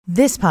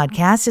This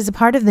podcast is a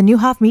part of the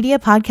Newhoff Media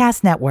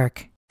Podcast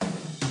Network.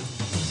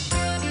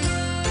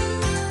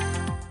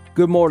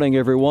 Good morning,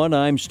 everyone.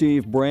 I'm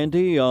Steve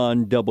Brandy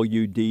on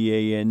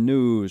WDAN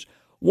News.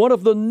 One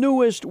of the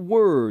newest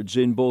words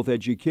in both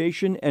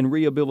education and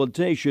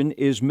rehabilitation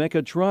is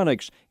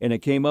mechatronics, and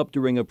it came up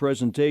during a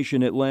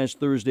presentation at last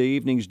Thursday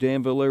evening's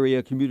Danville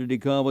Area Community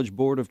College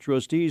Board of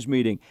Trustees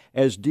meeting.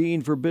 As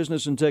Dean for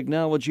Business and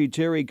Technology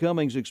Terry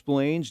Cummings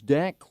explains,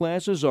 DAC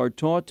classes are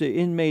taught to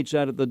inmates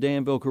out at the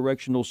Danville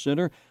Correctional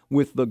Center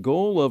with the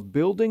goal of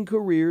building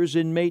careers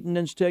in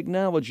maintenance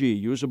technology,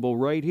 usable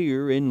right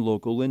here in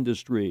local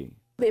industry.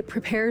 It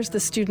prepares the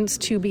students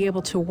to be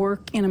able to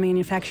work in a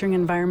manufacturing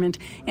environment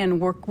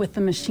and work with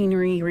the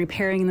machinery,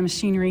 repairing the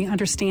machinery,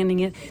 understanding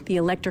it, the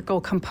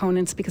electrical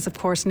components, because of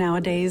course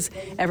nowadays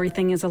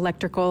everything is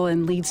electrical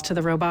and leads to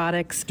the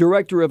robotics.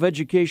 Director of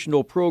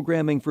Educational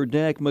Programming for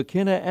DAC,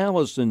 McKenna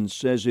Allison,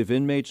 says if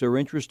inmates are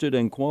interested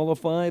and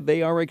qualified,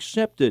 they are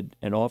accepted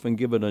and often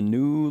given a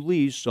new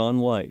lease on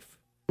life.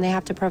 They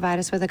have to provide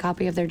us with a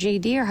copy of their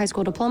GED or high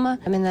school diploma,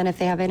 and then if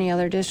they have any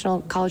other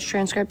additional college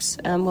transcripts,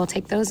 we'll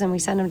take those and we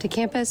send them to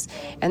campus,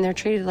 and they're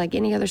treated like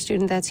any other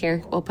student that's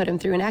here. We'll put them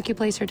through an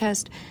AccuPlacer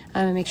test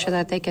and make sure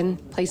that they can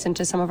place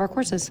into some of our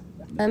courses.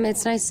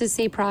 It's nice to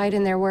see pride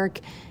in their work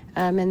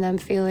and them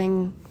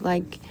feeling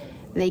like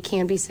they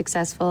can be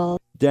successful.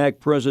 DAC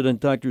President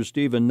Dr.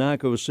 Stephen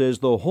Nacco says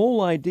the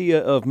whole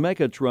idea of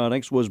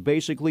mechatronics was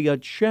basically a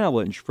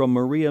challenge from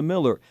Maria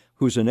Miller,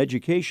 who's an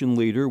education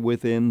leader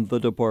within the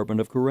Department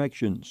of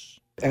Corrections.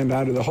 And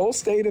out of the whole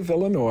state of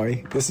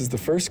Illinois, this is the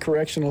first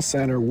correctional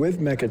center with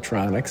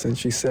mechatronics, and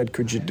she said,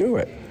 could you do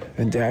it?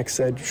 And DAC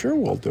said, sure,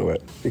 we'll do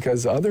it,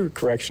 because other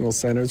correctional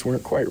centers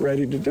weren't quite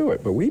ready to do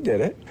it, but we did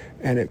it,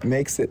 and it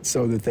makes it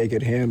so that they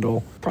could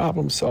handle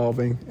problem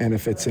solving, and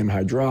if it's in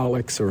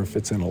hydraulics or if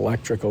it's in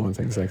electrical and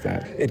things like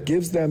that. It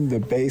gives them the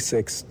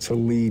basics to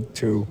lead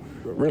to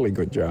really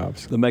good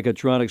jobs. The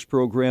mechatronics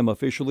program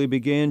officially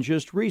began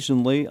just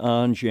recently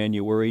on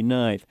January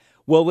 9th.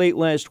 Well, late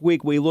last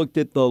week, we looked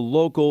at the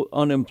local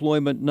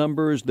unemployment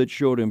numbers that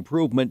showed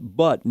improvement,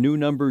 but new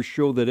numbers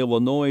show that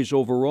Illinois'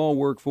 overall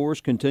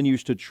workforce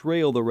continues to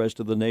trail the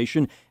rest of the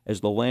nation as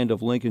the land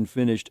of Lincoln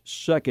finished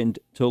second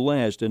to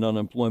last in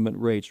unemployment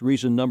rates.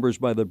 Recent numbers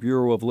by the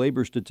Bureau of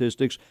Labor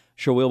Statistics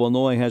show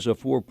Illinois has a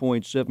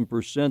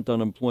 4.7%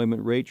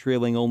 unemployment rate,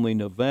 trailing only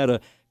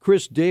Nevada.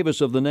 Chris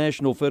Davis of the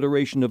National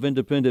Federation of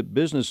Independent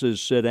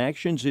Businesses said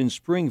actions in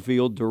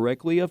Springfield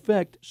directly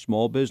affect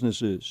small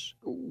businesses.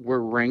 We're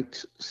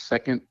ranked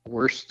second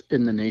worst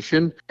in the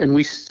nation, and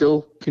we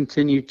still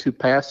continue to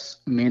pass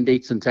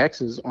mandates and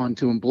taxes on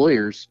to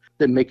employers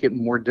that make it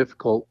more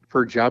difficult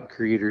for job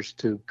creators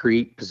to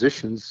create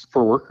positions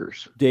for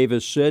workers.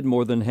 Davis said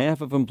more than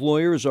half of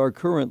employers are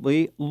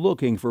currently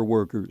looking for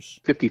workers.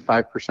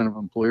 55% of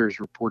employers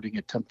reporting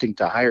attempting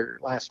to hire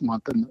last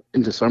month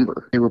in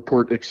December. They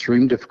report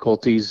extreme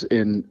difficulties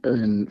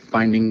in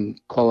finding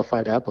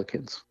qualified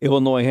applicants.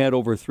 Illinois had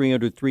over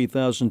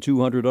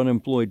 303,200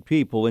 unemployed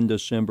people in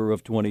December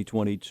of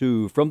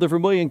 2022. From the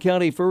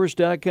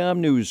VermilionCountyFirst.com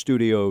news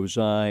studios,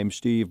 I'm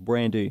Steve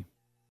Brandy.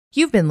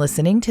 You've been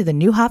listening to the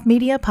Newhoff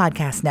Media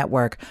Podcast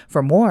Network.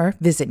 For more,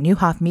 visit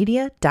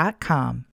newhoffmedia.com.